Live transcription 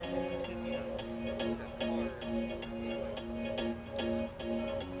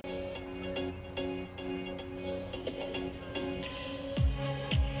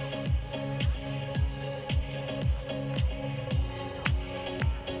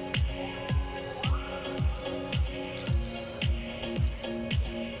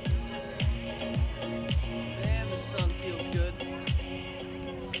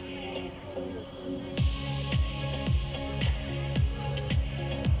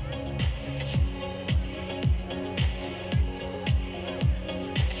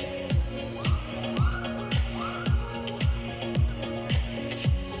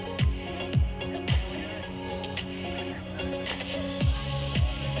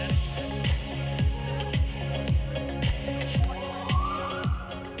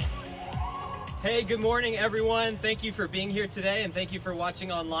Hey, good morning everyone. Thank you for being here today and thank you for watching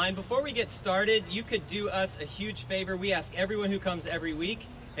online. Before we get started, you could do us a huge favor. We ask everyone who comes every week,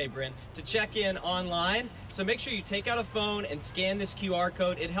 hey Brent, to check in online. So make sure you take out a phone and scan this QR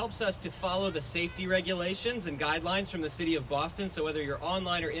code. It helps us to follow the safety regulations and guidelines from the City of Boston. So whether you're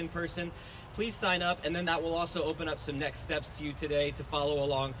online or in person, please sign up, and then that will also open up some next steps to you today to follow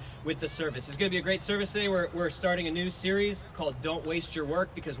along with the service. It's going to be a great service today. We're starting a new series called Don't Waste Your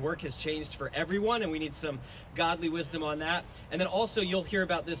Work, because work has changed for everyone and we need some godly wisdom on that. And then also you'll hear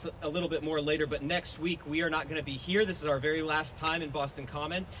about this a little bit more later, but next week we are not going to be here. This is our very last time in Boston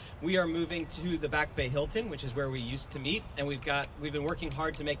Common. We are moving to the Back Bay Hilton, which is where we used to meet, and we've been working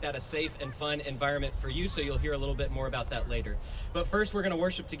hard to make that a safe and fun environment for you, so you'll hear a little bit more about that later. But first we're going to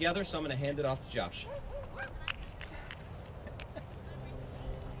worship together, so I'm going to hand it off to Josh.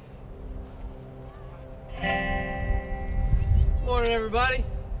 Morning, everybody.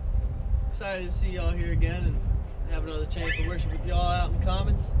 Excited to see y'all here again and have another chance to worship with y'all out in the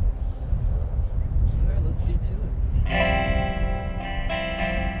Commons. All right, let's get to it.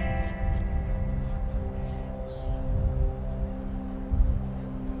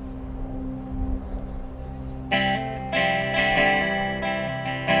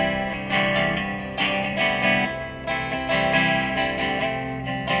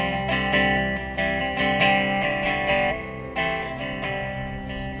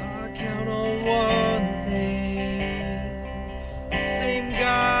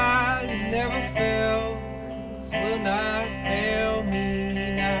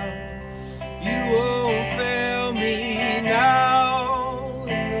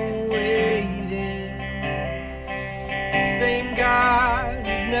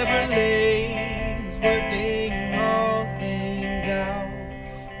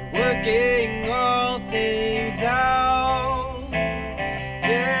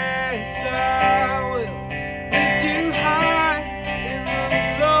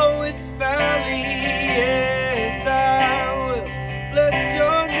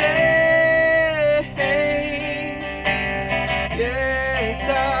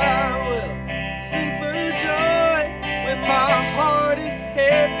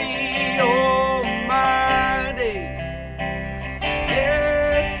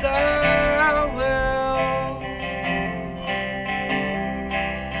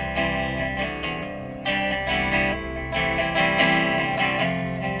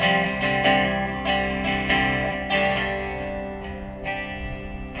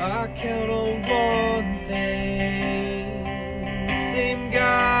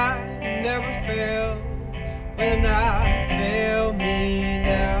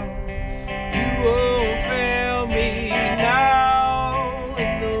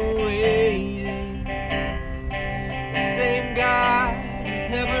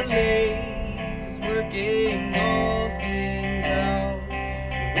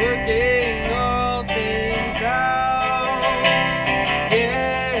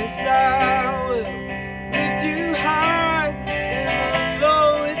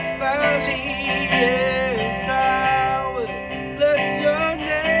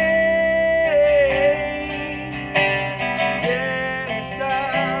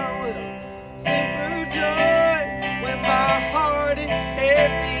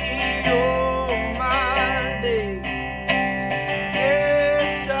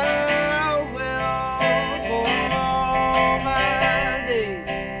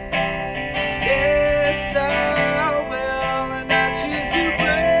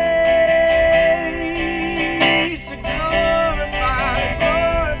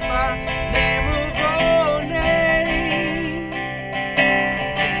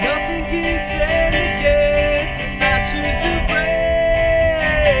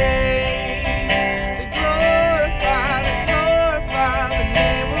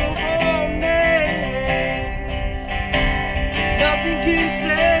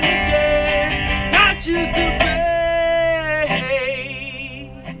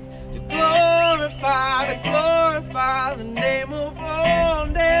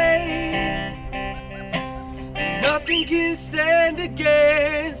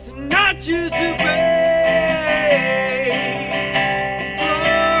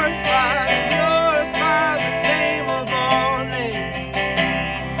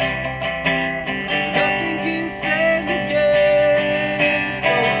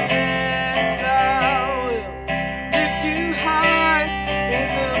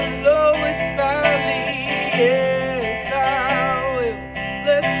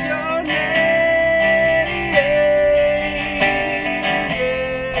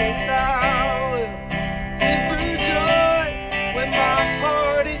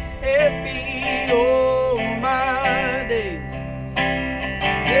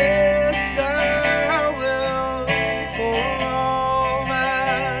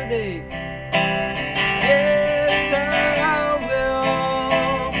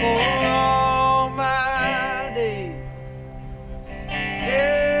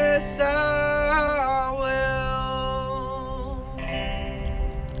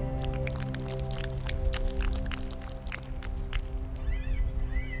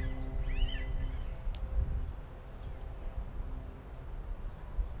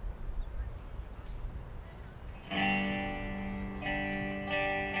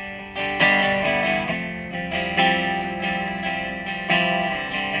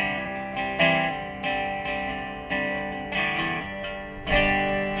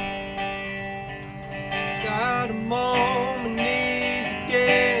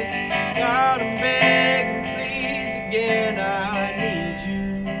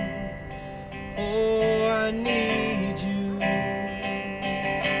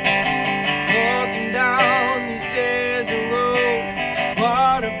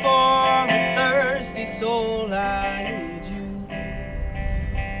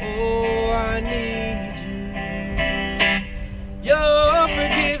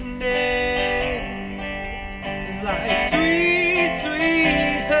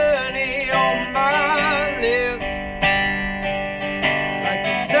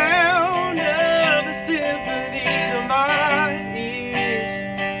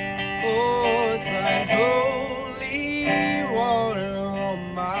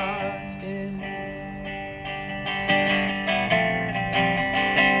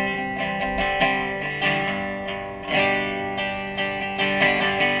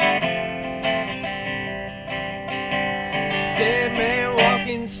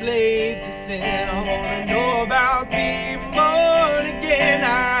 said, I wanna know about being born again.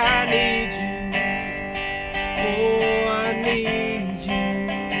 I need you. Oh, I need you.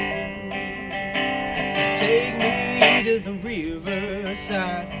 So take me to the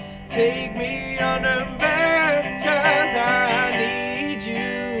riverside. Take me under baptized. I need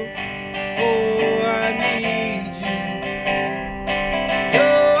you. Oh, I need you.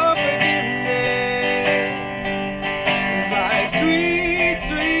 Your forgiveness is like sweet,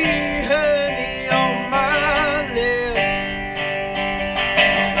 sweet honey on my lips,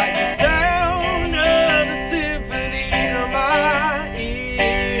 like the sound of a symphony in my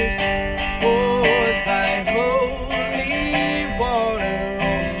ears. Oh, it's like holy water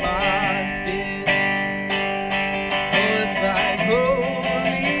on my skin. Oh, it's like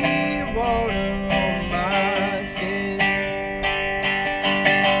holy water on my skin.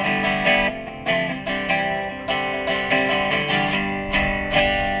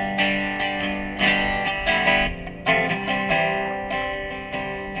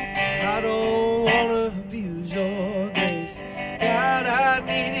 I don't wanna abuse your grace. God, I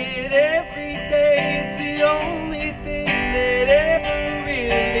need it every day. It's the only thing that ever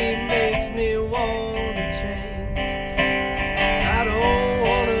really makes me wanna change. I don't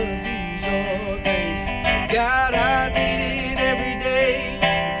wanna abuse your grace. God, I need it every day.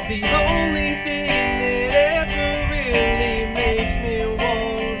 It's the only thing that ever really makes me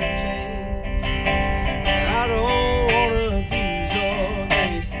wanna change. I don't wanna abuse your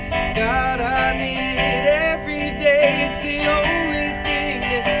grace. God, I need it every day. It's the only thing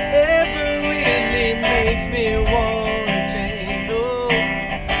that ever really makes me wanna change. Oh,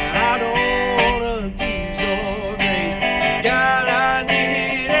 I don't wanna abuse your grace. God, I need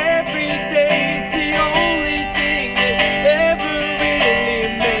it every day. It's the only thing that ever really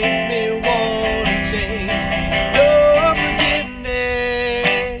makes me wanna change. Your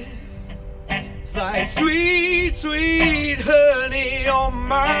forgiveness it's like sweet, sweet honey on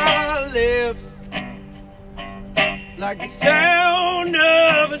my lips, like the sound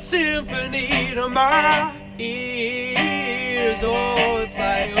of a symphony to my ears. Oh, it's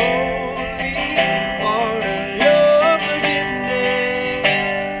like holy water. Your forgiveness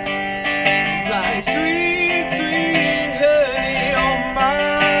is like sweet, sweet honey on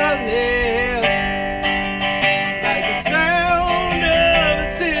my lips, like the sound of a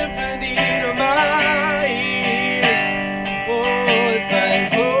symphony to my ears. Oh, it's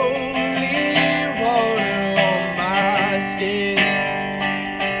like holy water on my skin.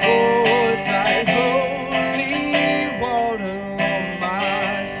 Oh, it's like holy water on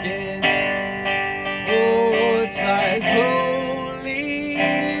my skin. Oh, it's like holy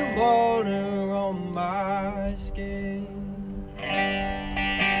water on my skin.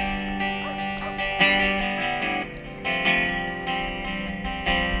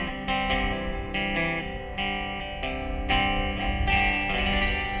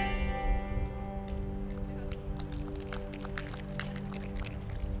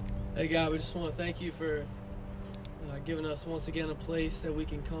 Hey God, we just want to thank you for giving us once again a place that we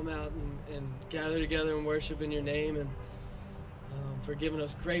can come out and gather together and worship in your name, and for giving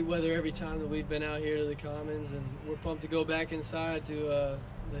us great weather every time that we've been out here to the Commons, and we're pumped to go back inside to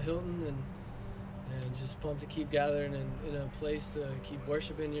the Hilton, and just pumped to keep gathering in a place to keep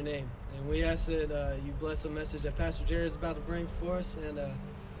worshiping your name. And we ask that you bless the message that Pastor Jared's about to bring for us, and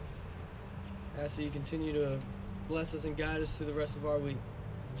ask that you continue to bless us and guide us through the rest of our week.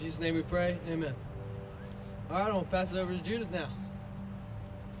 In Jesus' name we pray, amen. All right, I'm going to pass it over to Judith now.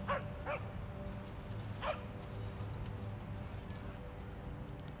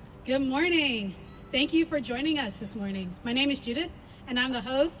 Good morning. Thank you for joining us this morning. My name is Judith, and I'm the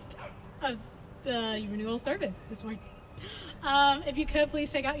host of the renewal service this morning. If you could,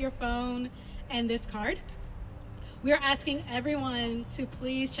 please take out your phone and this card. We are asking everyone to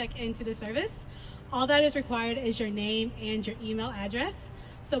please check into the service. All that is required is your name and your email address,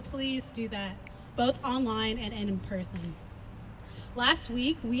 so please do that, both online and in person. Last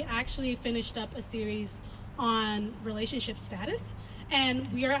week, we actually finished up a series on relationship status, and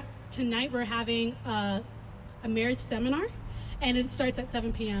tonight we're having a marriage seminar, and it starts at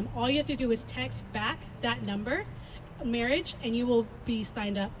 7 p.m. All you have to do is text back that number, marriage, and you will be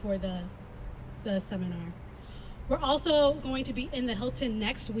signed up for the seminar. We're also going to be in the Hilton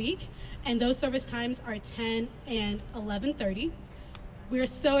next week, and those service times are 10 and 11:30. We're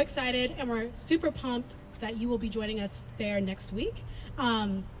so excited, and we're super pumped that you will be joining us there next week.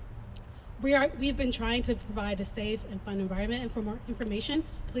 We've been trying to provide a safe and fun environment, and for more information,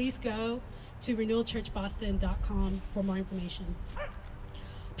 please go to renewalchurchboston.com for more information.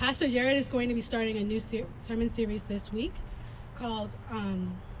 Pastor Jared is going to be starting a new sermon series this week called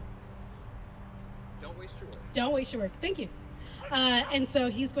waste your work. Don't waste your work. Thank you. And so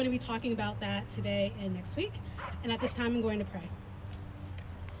he's going to be talking about that today and next week. And at this time, I'm going to pray.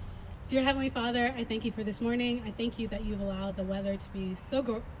 Dear Heavenly Father, I thank you for this morning. I thank you that you've allowed the weather to be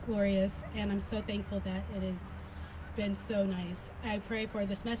so glorious, and I'm so thankful that it has been so nice. I pray for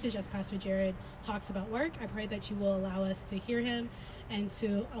this message as Pastor Jared talks about work. I pray that you will allow us to hear him and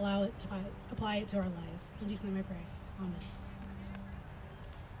to allow it to apply it to our lives. In Jesus' name I pray. Amen.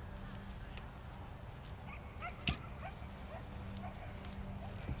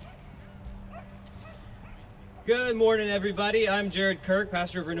 Good morning, everybody. I'm Jared Kirk,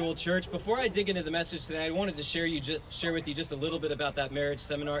 pastor of Renewal Church. Before I dig into the message today, I wanted to share with you just a little bit about that marriage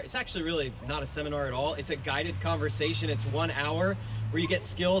seminar. It's actually really not a seminar at all. It's a guided conversation. It's 1 hour where you get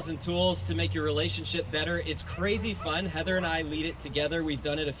skills and tools to make your relationship better. It's crazy fun. Heather and I lead it together. We've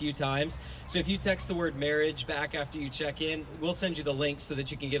done it a few times. So if you text the word marriage back after you check in, we'll send you the link so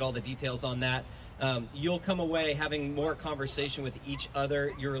that you can get all the details on that. You'll come away having more conversation with each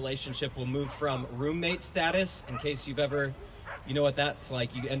other. Your relationship will move from roommate status, in case you've ever, you know what that's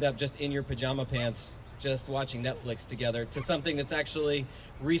like. You end up just in your pajama pants, just watching Netflix together, to something that's actually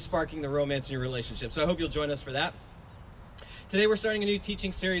re-sparking the romance in your relationship. So I hope you'll join us for that. Today we're starting a new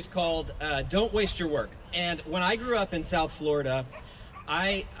teaching series called Don't Waste Your Work. And when I grew up in South Florida,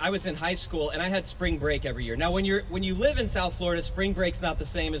 I was in high school and I had spring break every year. Now when you live in South Florida, spring break's not the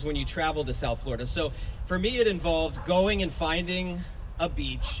same as when you travel to South Florida. So for me it involved going and finding a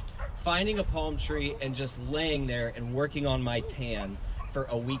beach, finding a palm tree, and just laying there and working on my tan for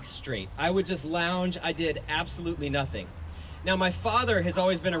a week straight. I would just lounge. I did absolutely nothing. Now my father has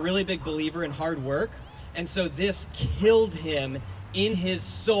always been a really big believer in hard work, and so this killed him in his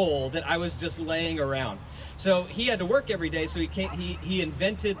soul that I was just laying around. So he had to work every day, so he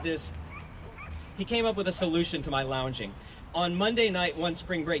invented this. He came up with a solution to my lounging. On Monday night, one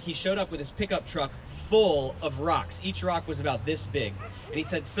spring break, he showed up with his pickup truck full of rocks. Each rock was about this big. And he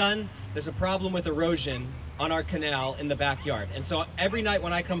said, "Son, there's a problem with erosion on our canal in the backyard. And so every night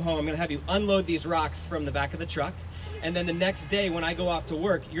when I come home, I'm gonna have you unload these rocks from the back of the truck. And then the next day when I go off to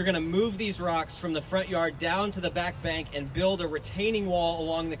work, you're gonna move these rocks from the front yard down to the back bank and build a retaining wall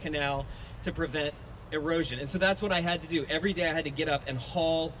along the canal to prevent erosion." And so that's what I had to do. Every day I had to get up and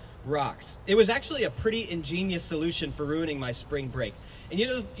haul rocks. It was actually a pretty ingenious solution for ruining my spring break. And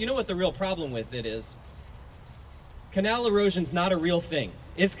you know what the real problem with it is? Canal erosion's not a real thing.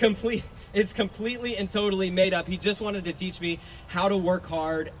 It's completely and totally made up. He just wanted to teach me how to work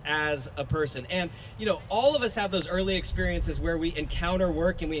hard as a person. And you know, all of us have those early experiences where we encounter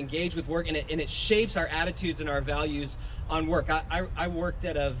work and we engage with work, and it shapes our attitudes and our values on work. I worked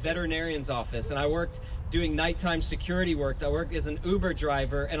at a veterinarian's office, and I worked doing nighttime security work. I worked as an Uber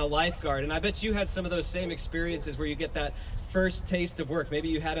driver and a lifeguard, and I bet you had some of those same experiences where you get that first taste of work. Maybe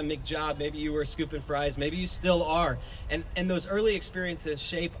you had a McJob, maybe you were scooping fries, maybe you still are. And those early experiences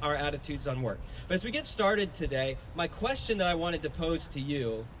shape our attitudes on work. But as we get started today, my question that I wanted to pose to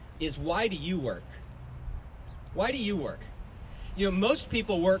you is, why do you work? Why do you work? You know, most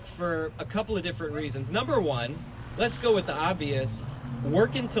people work for a couple of different reasons. Number one, let's go with the obvious,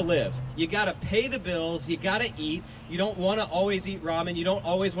 working to live. You gotta pay the bills, you gotta eat. You don't wanna always eat ramen, you don't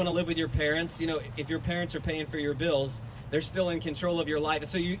always wanna live with your parents. You know, if your parents are paying for your bills, they're still in control of your life. And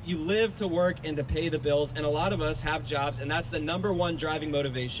so you live to work and to pay the bills, and a lot of us have jobs, and that's the number one driving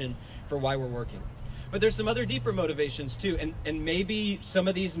motivation for why we're working. But there's some other deeper motivations too, and maybe some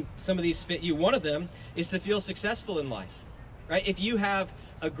of these fit you. One of them is to feel successful in life, right? If you have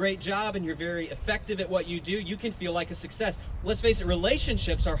a great job and you're very effective at what you do, you can feel like a success. Let's face it,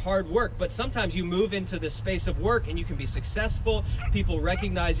 relationships are hard work, but sometimes you move into the space of work and you can be successful. People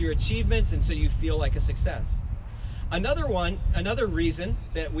recognize your achievements, and so you feel like a success. Another reason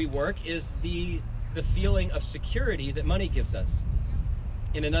that we work is the feeling of security that money gives us.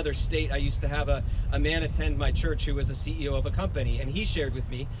 In another state, I used to have a man attend my church who was a CEO of a company, and he shared with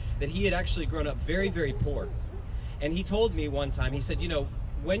me that he had actually grown up very, very poor. And he told me one time, he said, you know,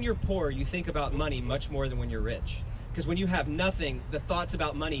 when you're poor, you think about money much more than when you're rich. Because when you have nothing, the thoughts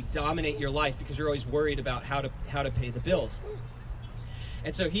about money dominate your life because you're always worried about how to pay the bills.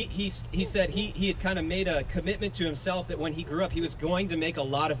 And so he said he had kind of made a commitment to himself that when he grew up, he was going to make a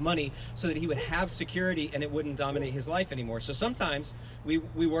lot of money so that he would have security and it wouldn't dominate his life anymore. So sometimes we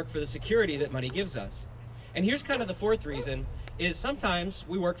work for the security that money gives us. And here's kind of the fourth reason, is sometimes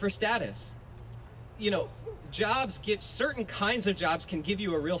we work for status. You know, certain kinds of jobs can give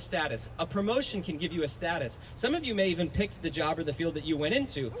you a real status. A promotion can give you a status. Some of you may even pick the job or the field that you went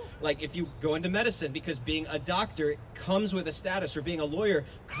into. Like if you go into medicine, because being a doctor comes with a status, or being a lawyer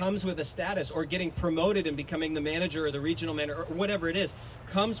comes with a status, or getting promoted and becoming the manager or the regional manager or whatever it is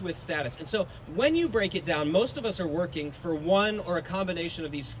comes with status. And so when you break it down, most of us are working for one or a combination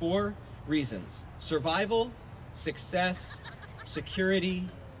of these 4 reasons: survival, success, security,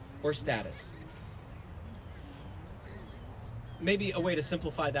 or status. Maybe a way to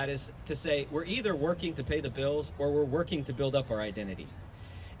simplify that is to say we're either working to pay the bills or we're working to build up our identity.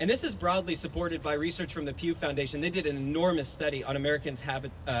 And this is broadly supported by research from the Pew Foundation. They did an enormous study on Americans'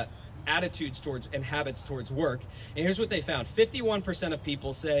 attitudes towards and habits towards work. And here's what they found. 51% of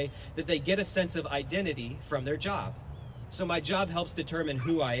people say that they get a sense of identity from their job. So my job helps determine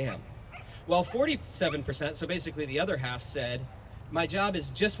who I am. While 47%, so basically the other half, said my job is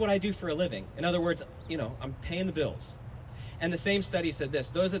just what I do for a living. In other words, I'm paying the bills. And the same study said this: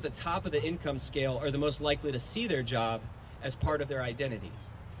 those at the top of the income scale are the most likely to see their job as part of their identity.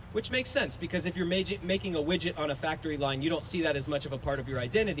 Which makes sense, because if you're making a widget on a factory line, you don't see that as much of a part of your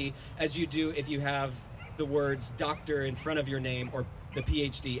identity as you do if you have the words doctor in front of your name or the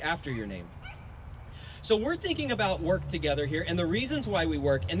PhD after your name. So we're thinking about work together here and the reasons why we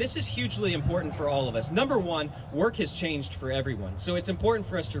work, and this is hugely important for all of us. Number one, work has changed for everyone. So it's important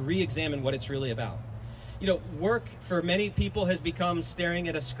for us to re-examine what it's really about. Work for many people has become staring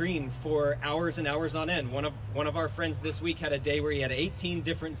at a screen for hours and hours on end. One of our friends this week had a day where he had 18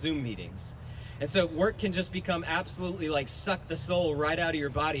 different Zoom meetings. And so work can just become absolutely like suck the soul right out of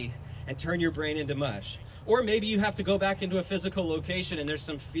your body and turn your brain into mush. Or maybe you have to go back into a physical location and there's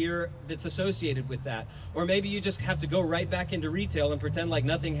some fear that's associated with that. Or maybe you just have to go right back into retail and pretend like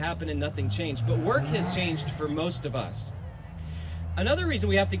nothing happened and nothing changed. But work has changed for most of us. Another reason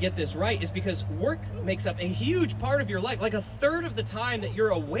we have to get this right is because work makes up a huge part of your life. Like a third of the time that you're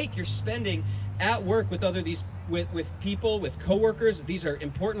awake, you're spending at work with people, with coworkers. These are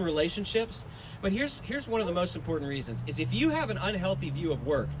important relationships. But here's one of the most important reasons, is if you have an unhealthy view of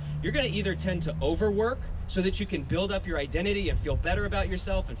work, you're going to either tend to overwork so that you can build up your identity and feel better about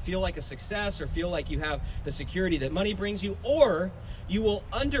yourself and feel like a success or feel like you have the security that money brings you, or you will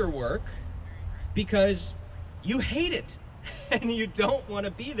underwork because you hate it and you don't want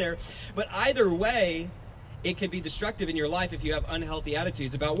to be there. But either way, it can be destructive in your life if you have unhealthy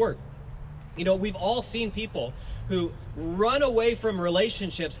attitudes about work. We've all seen people who run away from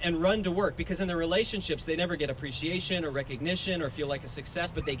relationships and run to work because in their relationships they never get appreciation or recognition or feel like a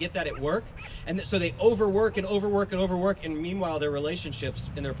success, but they get that at work. And so they overwork and overwork and overwork, and meanwhile their relationships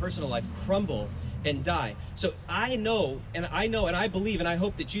in their personal life crumble and die. So I know and I believe, and I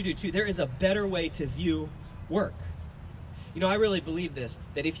hope that you do too, there is a better way to view work. I really believe this,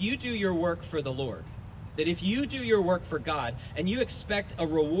 that if you do your work for the Lord, that if you do your work for God and you expect a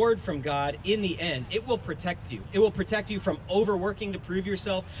reward from God in the end, it will protect you. It will protect you from overworking to prove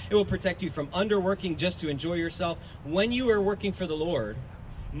yourself. It will protect you from underworking just to enjoy yourself. When you are working for the Lord,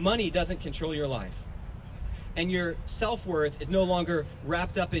 money doesn't control your life. And your self-worth is no longer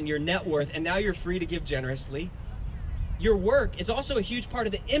wrapped up in your net worth, and now you're free to give generously. Your work is also a huge part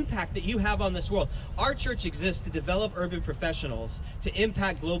of the impact that you have on this world. Our church exists to develop urban professionals to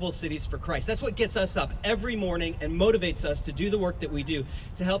impact global cities for Christ. That's what gets us up every morning and motivates us to do the work that we do,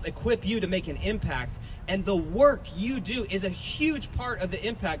 to help equip you to make an impact. And the work you do is a huge part of the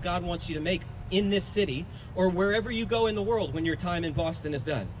impact God wants you to make in this city or wherever you go in the world when your time in Boston is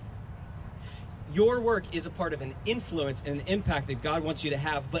done. Your work is a part of an influence and an impact that God wants you to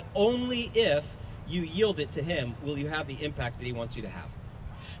have, but only if you yield it to Him will you have the impact that He wants you to have.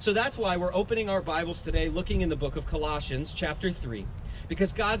 So that's why we're opening our Bibles today looking in the book of Colossians chapter 3,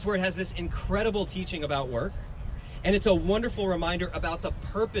 because God's Word has this incredible teaching about work, and it's a wonderful reminder about the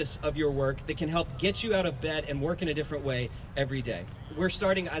purpose of your work that can help get you out of bed and work in a different way every day. We're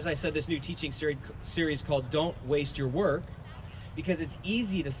starting, as I said, this new teaching series called Don't Waste Your Work, because it's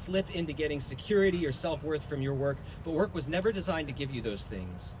easy to slip into getting security or self-worth from your work, but work was never designed to give you those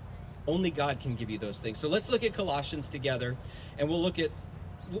things. Only God can give you those things. So let's look at Colossians together, and we'll look at,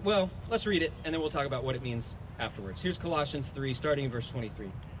 let's read it, and then we'll talk about what it means afterwards. Here's Colossians 3, starting in verse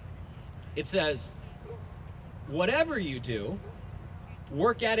 23. It says, "Whatever you do,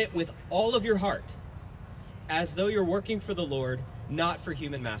 work at it with all of your heart, as though you're working for the Lord, not for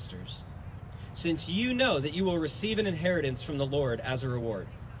human masters, since you know that you will receive an inheritance from the Lord as a reward.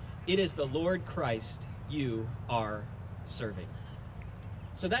 It is the Lord Christ you are serving."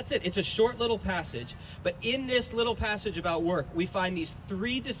 So that's it. It's a short little passage, but in this little passage about work, we find these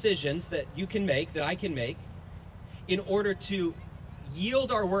 3 decisions that you can make, that I can make, in order to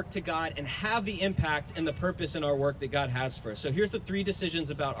yield our work to God and have the impact and the purpose in our work that God has for us. So here's the 3 decisions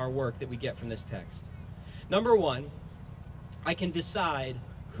about our work that we get from this text. Number 1, I can decide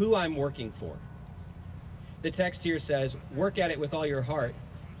who I'm working for. The text here says, work at it with all your heart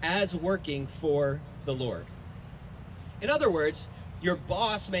as working for the Lord. In other words, your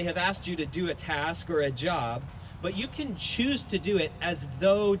boss may have asked you to do a task or a job, but you can choose to do it as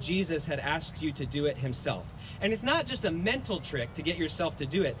though Jesus had asked you to do it himself. And it's not just a mental trick to get yourself to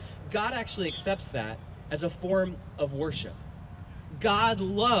do it. God actually accepts that as a form of worship. God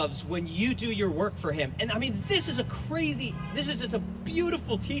loves when you do your work for him. And I mean, this is just a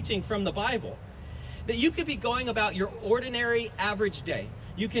beautiful teaching from the Bible. That you could be going about your ordinary, average day.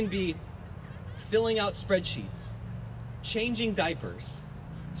 You can be filling out spreadsheets, changing diapers,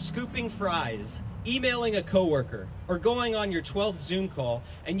 scooping fries, emailing a coworker, or going on your 12th Zoom call,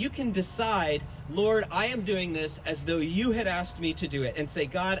 and you can decide, Lord, I am doing this as though you had asked me to do it, and say,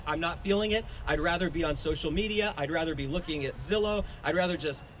 God, I'm not feeling it. I'd rather be on social media. I'd rather be looking at Zillow. I'd rather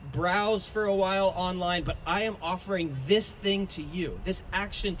just browse for a while online, but I am offering this thing to you, this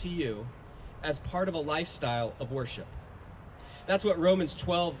action to you, as part of a lifestyle of worship. That's what Romans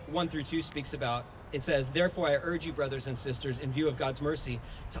 12, 1-2 speaks about. It says, therefore I urge you, brothers and sisters, in view of God's mercy,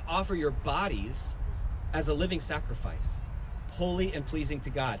 to offer your bodies as a living sacrifice, holy and pleasing to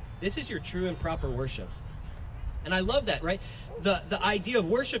God. This is your true and proper worship. And I love that, right? The idea of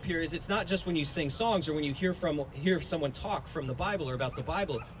worship here is it's not just when you sing songs or when you hear someone talk from the Bible or about the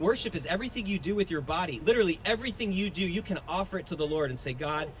Bible. Worship is everything you do with your body. Literally everything you do, you can offer it to the Lord and say,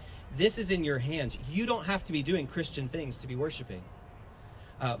 God, this is in your hands. You don't have to be doing Christian things to be worshiping.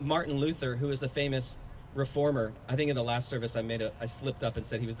 Martin Luther, who is a famous reformer, I think in the last service I slipped up and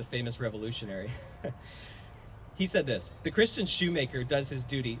said he was the famous revolutionary. He said this, the Christian shoemaker does his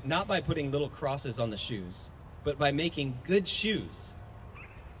duty not by putting little crosses on the shoes, but by making good shoes,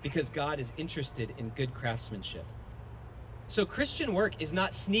 because God is interested in good craftsmanship. So Christian work is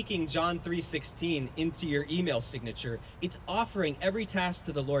not sneaking John 3:16 into your email signature. It's offering every task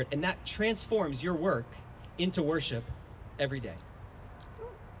to the Lord, and that transforms your work into worship every day.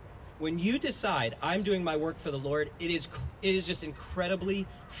 When you decide, I'm doing my work for the Lord, it is just incredibly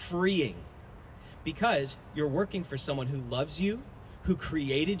freeing, because you're working for someone who loves you, who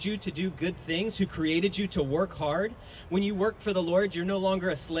created you to do good things, who created you to work hard. When you work for the Lord, you're no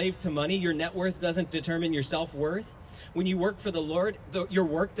longer a slave to money. Your net worth doesn't determine your self-worth. When you work for the Lord, your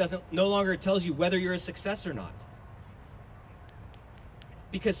work no longer tells you whether you're a success or not.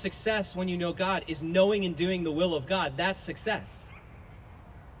 Because success, when you know God, is knowing and doing the will of God. That's success.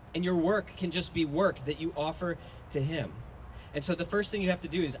 And your work can just be work that you offer to him. And so the first thing you have to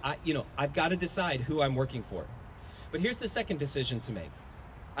do is, I've got to decide who I'm working for. But here's the second decision to make.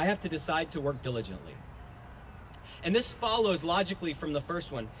 I have to decide to work diligently. And this follows logically from the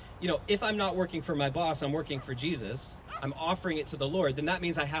first one. If I'm not working for my boss, I'm working for Jesus, I'm offering it to the Lord, then that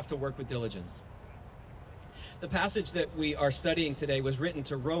means I have to work with diligence. The passage that we are studying today was written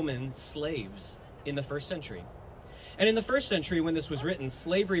to Roman slaves in the 1st century. And in the 1st century, when this was written,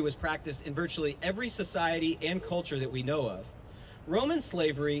 slavery was practiced in virtually every society and culture that we know of. Roman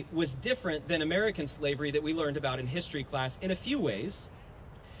slavery was different than American slavery that we learned about in history class in a few ways.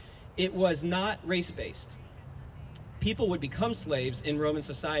 It was not race-based. People would become slaves in Roman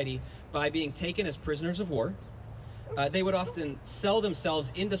society by being taken as prisoners of war. They would often sell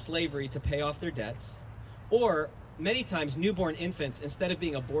themselves into slavery to pay off their debts, or many times newborn infants, instead of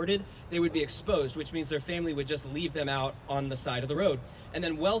being aborted, they would be exposed, which means their family would just leave them out on the side of the road. And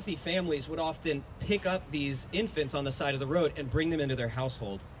then wealthy families would often pick up these infants on the side of the road and bring them into their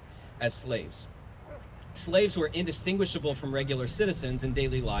household as slaves. Slaves were indistinguishable from regular citizens in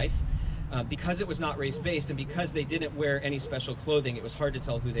daily life because it was not race-based, and because they didn't wear any special clothing, it was hard to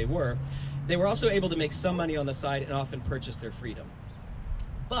tell who they were. They were also able to make some money on the side and often purchase their freedom.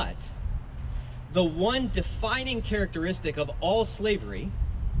 But the one defining characteristic of all slavery,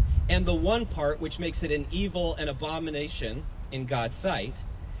 and the one part which makes it an evil and abomination in God's sight,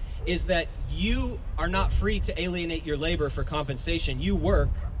 is that you are not free to alienate your labor for compensation. You work,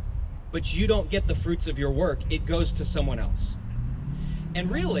 but you don't get the fruits of your work. It goes to someone else. And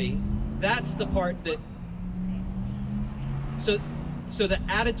really, that's the part that... So the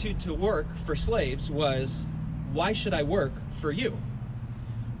attitude to work for slaves was, why should I work for you?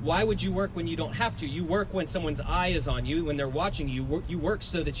 Why would you work when you don't have to? You work when someone's eye is on you, when they're watching you. You work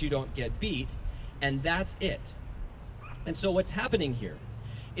so that you don't get beat, and that's it. And so what's happening here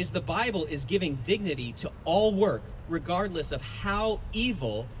is the Bible is giving dignity to all work, regardless of how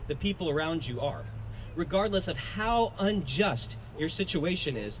evil the people around you are. Regardless of how unjust your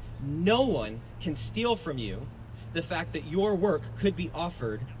situation is, no one can steal from you. the fact that your work could be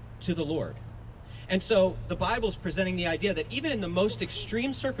offered to the Lord. And so the Bible's presenting the idea that even in the most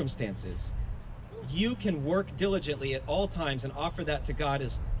extreme circumstances, you can work diligently at all times and offer that to God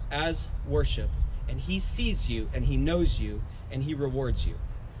as worship. And he sees you, and he knows you, and he rewards you.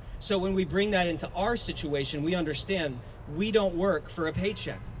 So when we bring that into our situation, we understand we don't work for a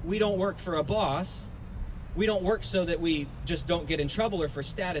paycheck. We don't work for a boss. We don't work so that we just don't get in trouble or for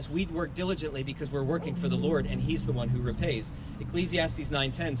status. We work diligently because we're working for the Lord, and he's the one who repays. Ecclesiastes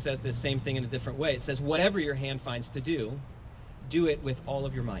 9:10 says this same thing in a different way. It says, whatever your hand finds to do, do it with all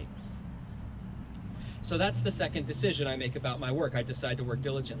of your might. So that's the second decision I make about my work. I decide to work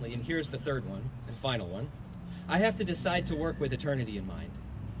diligently. And here's the third one and final one. I have to decide to work with eternity in mind.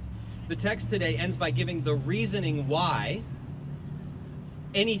 The text today ends by giving the reasoning why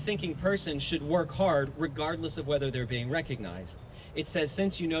any thinking person should work hard regardless of whether they're being recognized. It says,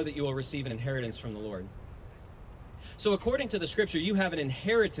 since you know that you will receive an inheritance from the Lord. So according to the scripture, you have an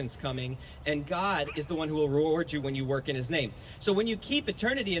inheritance coming, and God is the one who will reward you when you work in his name. So when you keep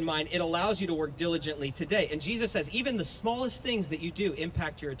eternity in mind, it allows you to work diligently today. And Jesus says even the smallest things that you do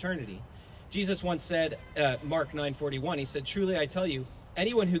impact your eternity. Jesus once said, Mark 9:41, he said, truly I tell you,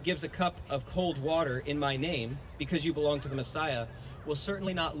 anyone who gives a cup of cold water in my name because you belong to the Messiah will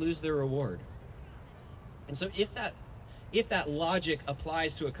certainly not lose their reward. And so if that logic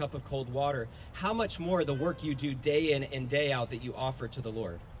applies to a cup of cold water, how much more the work you do day in and day out that you offer to the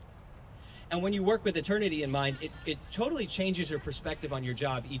Lord. And when you work with eternity in mind, it totally changes your perspective on your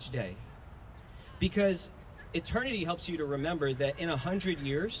job each day. Because eternity helps you to remember that in 100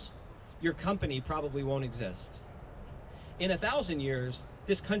 years, your company probably won't exist. In 1,000 years,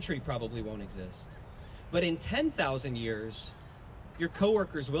 this country probably won't exist. But in 10,000 years, your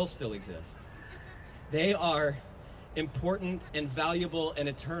coworkers will still exist. They are important and valuable and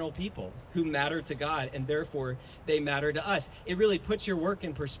eternal people who matter to God, and therefore they matter to us. It really puts your work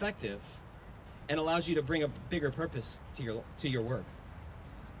in perspective and allows you to bring a bigger purpose to your work.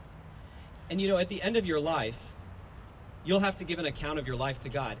 And you know, at the end of your life, you'll have to give an account of your life to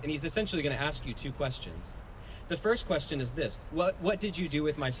God, and he's essentially going to ask you two questions. The first question is this: what did you do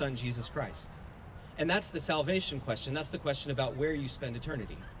with my son Jesus Christ? And that's the salvation question. That's the question about where you spend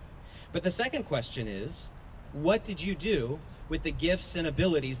eternity. But the second question is, what did you do with the gifts and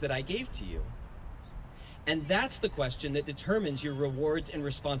abilities that I gave to you? And that's the question that determines your rewards and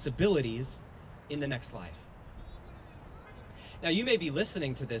responsibilities in the next life. Now, you may be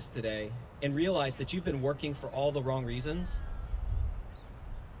listening to this today and realize that you've been working for all the wrong reasons.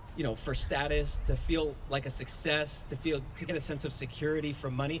 You know, for status, to feel like a success, to get a sense of security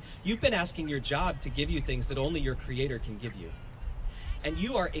from money. You've been asking your job to give you things that only your Creator can give you. And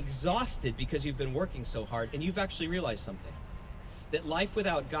you are exhausted because you've been working so hard, and you've actually realized something. That life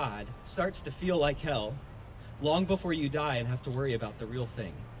without God starts to feel like hell long before you die and have to worry about the real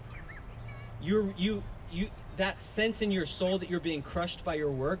thing. That sense in your soul that you're being crushed by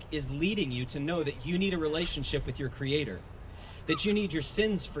your work is leading you to know that you need a relationship with your Creator. That you need your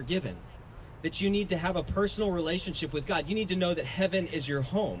sins forgiven, that you need to have a personal relationship with God. You need to know that heaven is your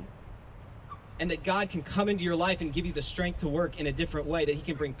home, and that God can come into your life and give you the strength to work in a different way, that he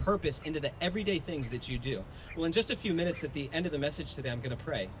can bring purpose into the everyday things that you do. Well, in just a few minutes at the end of the message today, I'm going to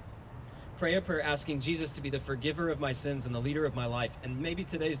pray a prayer asking Jesus to be the forgiver of my sins and the leader of my life. And maybe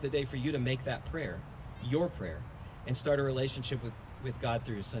today's the day for you to make that prayer your prayer and start a relationship with God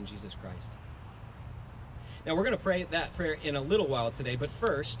through his son, Jesus Christ. Now, we're going to pray that prayer in a little while today, but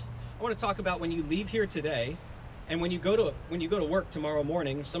first, I want to talk about when you leave here today and when you go to work tomorrow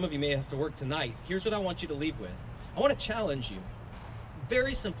morning. Some of you may have to work tonight. Here's what I want you to leave with. I want to challenge you,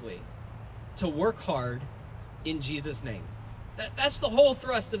 very simply, to work hard in Jesus' name. That's the whole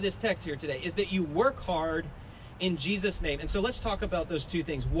thrust of this text here today, is that you work hard in Jesus' name. And so let's talk about those two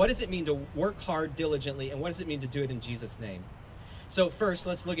things. What does it mean to work hard diligently, and what does it mean to do it in Jesus' name? So first,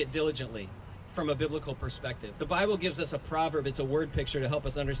 let's look at diligently from a biblical perspective. The Bible gives us a proverb. It's a word picture to help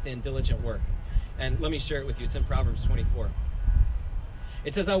us understand diligent work. And let me share it with you. It's in Proverbs 24.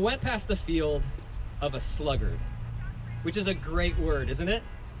 It says, I went past the field of a sluggard, which is a great word, isn't it?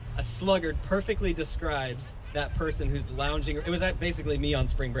 A sluggard perfectly describes that person who's lounging. It was basically me on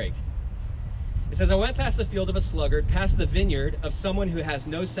spring break. It says, I went past the field of a sluggard, past the vineyard of someone who has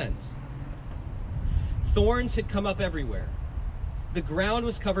no sense. Thorns had come up everywhere. The ground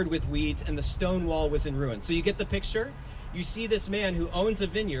was covered with weeds, and the stone wall was in ruin. So you get the picture? You see this man who owns a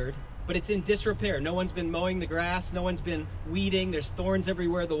vineyard, but it's in disrepair. No one's been mowing the grass. No one's been weeding. There's thorns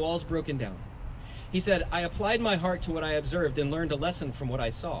everywhere. The wall's broken down. He said, I applied my heart to what I observed and learned a lesson from what I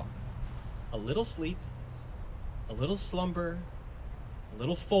saw. A little sleep, a little slumber, a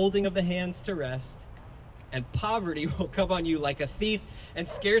little folding of the hands to rest, and poverty will come on you like a thief, and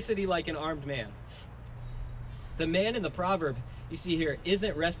scarcity like an armed man. The man in the proverb you see here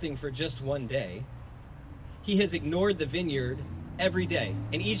isn't resting for just one day. He has ignored the vineyard every day.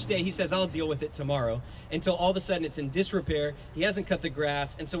 And each day he says, I'll deal with it tomorrow, until all of a sudden it's in disrepair. He hasn't cut the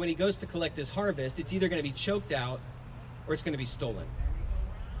grass. And so when he goes to collect his harvest, it's either going to be choked out or it's going to be stolen.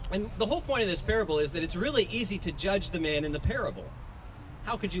 And the whole point of this parable is that it's really easy to judge the man in the parable.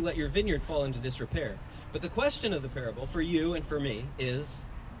 How could you let your vineyard fall into disrepair? But the question of the parable for you and for me is,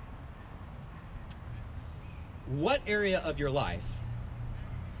 what area of your life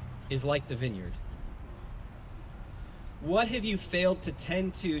is like the vineyard? What have you failed to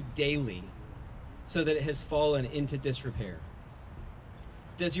tend to daily so that it has fallen into disrepair?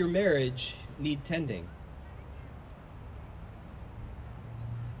 Does your marriage need tending?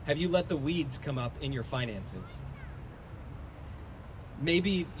 Have you let the weeds come up in your finances?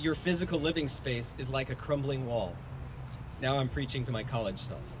 Maybe your physical living space is like a crumbling wall. Now I'm preaching to my college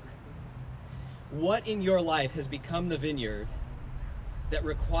self. What in your life has become the vineyard that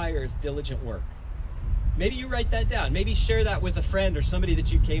requires diligent work? Maybe you write that down. Maybe share that with a friend or somebody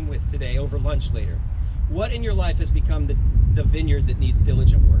that you came with today over lunch later. What in your life has become the vineyard that needs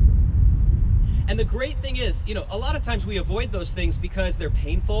diligent work? And the great thing is, you know, a lot of times we avoid those things because they're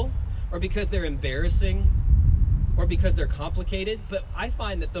painful or because they're embarrassing or because they're complicated. But I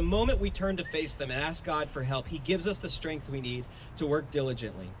find that the moment we turn to face them and ask God for help, He gives us the strength we need to work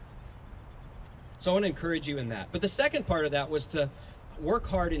diligently. So I want to encourage you in that. But the second part of that was to work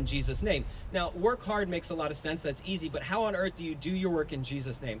hard in Jesus' name. Now, work hard makes a lot of sense. That's easy. But how on earth do you do your work in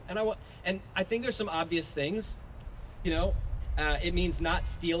Jesus' name? And I think there's some obvious things. You know, it means not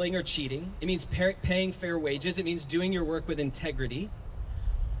stealing or cheating. It means paying fair wages. It means doing your work with integrity.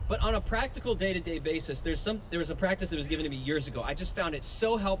 But on a practical day-to-day basis, there was a practice that was given to me years ago. I just found it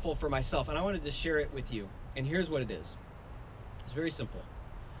so helpful for myself, and I wanted to share it with you. And here's what it is. It's very simple.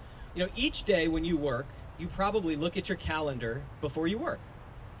 You know, each day when you work, you probably look at your calendar before you work.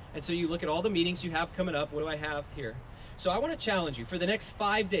 And so you look at all the meetings you have coming up. What do I have here? So I want to challenge you for the next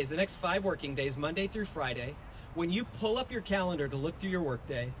 5 days, the next 5 working days, Monday through Friday, when you pull up your calendar to look through your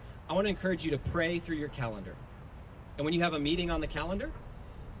workday, I want to encourage you to pray through your calendar. And when you have a meeting on the calendar,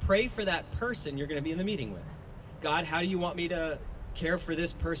 pray for that person you're going to be in the meeting with. God, how do you want me to care for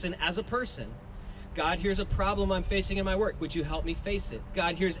this person as a person? God, here's a problem I'm facing in my work. Would you help me face it?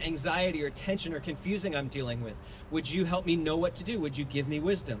 God, here's anxiety or tension or confusing I'm dealing with. Would you help me know what to do? Would you give me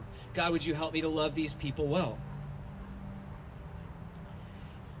wisdom? God, would you help me to love these people well?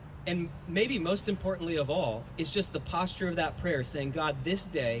 And maybe most importantly of all is just the posture of that prayer, saying, God, this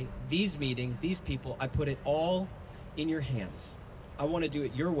day, these meetings, these people, I put it all in your hands. I want to do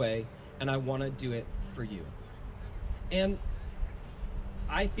it your way, and I want to do it for you. And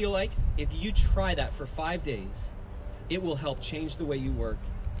I feel like if you try that for 5 days, it will help change the way you work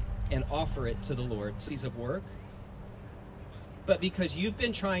and offer it to the Lord. Piece of work, but because you've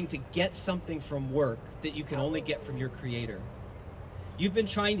been trying to get something from work that you can only get from your Creator. You've been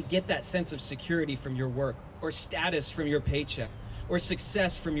trying to get that sense of security from your work, or status from your paycheck, or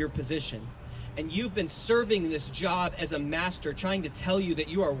success from your position. And you've been serving this job as a master, trying to tell you that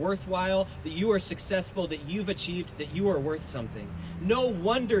you are worthwhile, that you are successful, that you've achieved, that you are worth something. No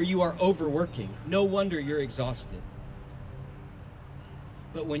wonder you are overworking. No wonder you're exhausted.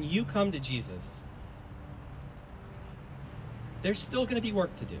 But when you come to Jesus, there's still going to be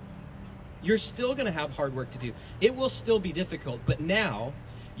work to do. You're still going to have hard work to do. It will still be difficult, but now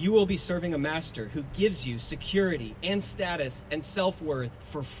you will be serving a master who gives you security and status and self-worth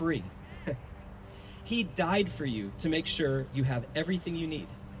for free. He died for you to make sure you have everything you need.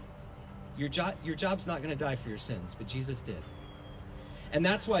 Your job's not going to die for your sins, but Jesus did. And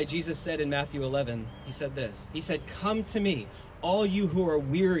that's why Jesus said in Matthew 11, he said this. He said, come to me, all you who are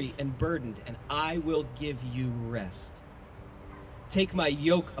weary and burdened, and I will give you rest. Take my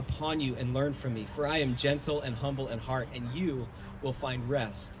yoke upon you and learn from me, for I am gentle and humble in heart, and you will find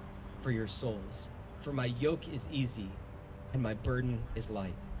rest for your souls. For my yoke is easy and my burden is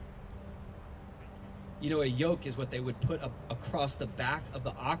light. You know, a yoke is what they would put across the back of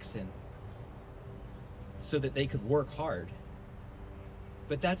the oxen so that they could work hard.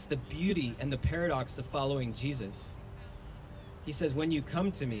 But that's the beauty and the paradox of following Jesus. He says, when you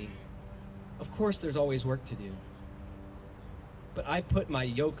come to me, of course there's always work to do. But I put my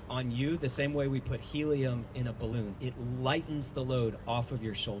yoke on you the same way we put helium in a balloon. It lightens the load off of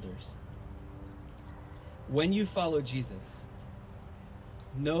your shoulders. When you follow Jesus,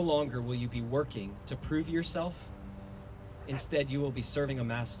 no longer will you be working to prove yourself. Instead, you will be serving a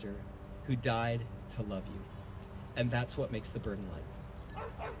master who died to love you. And that's what makes the burden light.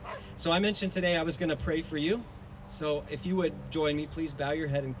 So I mentioned today I was going to pray for you. So if you would join me, please bow your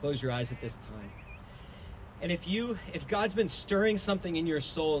head and close your eyes at this time. And if God's been stirring something in your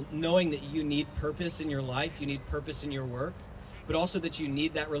soul, knowing that you need purpose in your life, you need purpose in your work, but also that you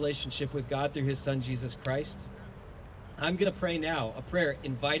need that relationship with God through his son, Jesus Christ, I'm going to pray now a prayer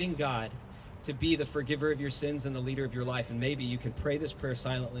inviting God to be the forgiver of your sins and the leader of your life. And maybe you can pray this prayer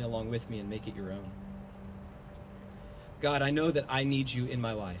silently along with me and make it your own. God, I know that I need you in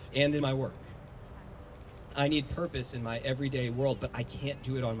my life and in my work. I need purpose in my everyday world, but I can't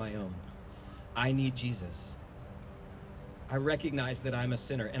do it on my own. I need Jesus. I recognize that I'm a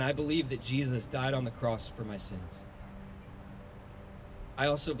sinner, and I believe that Jesus died on the cross for my sins. I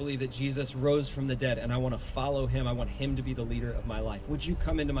also believe that Jesus rose from the dead, and I want to follow him. I want him to be the leader of my life. Would you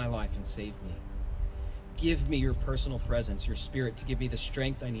come into my life and save me? Give me your personal presence, your spirit, to give me the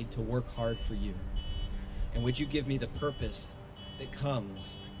strength I need to work hard for you. And would you give me the purpose that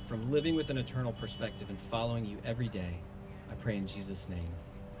comes from living with an eternal perspective and following you every day? I pray in Jesus' name.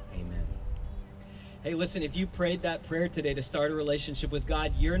 Amen. Hey, listen, if you prayed that prayer today to start a relationship with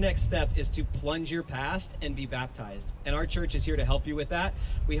God, your next step is to plunge your past and be baptized. And our church is here to help you with that.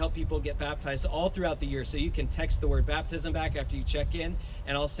 We help people get baptized all throughout the year. So you can text the word baptism back after you check in,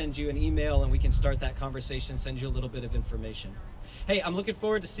 and I'll send you an email and we can start that conversation, send you a little bit of information. Hey, I'm looking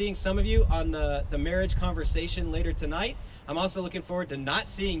forward to seeing some of you on the marriage conversation later tonight. I'm also looking forward to not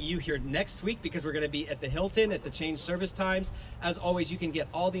seeing you here next week because we're going to be at the Hilton at the changed service times. As always, you can get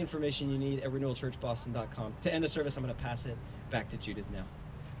all the information you need at renewalchurchboston.com. To end the service, I'm going to pass it back to Judith now.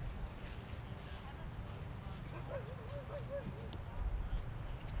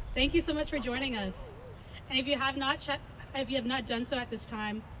 Thank you so much for joining us. And if you have not done so at this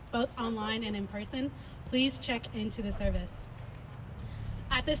time, both online and in person, please check into the service.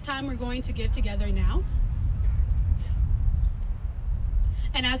 At this time, we're going to give together now.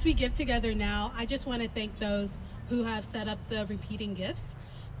 And as we give together now, I just want to thank those who have set up the repeating gifts.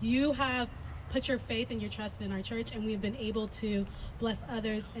 You have put your faith and your trust in our church, and we've been able to bless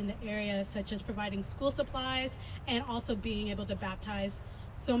others in the area, such as providing school supplies and also being able to baptize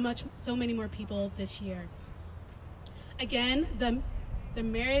so many more people this year. Again, the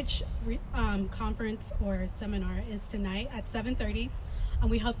marriage conference or seminar is tonight at 7:30, and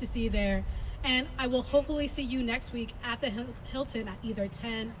we hope to see you there. And I will hopefully see you next week at the Hilton at either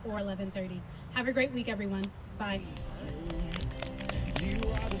 10 or 11:30. Have a great week, everyone. Bye.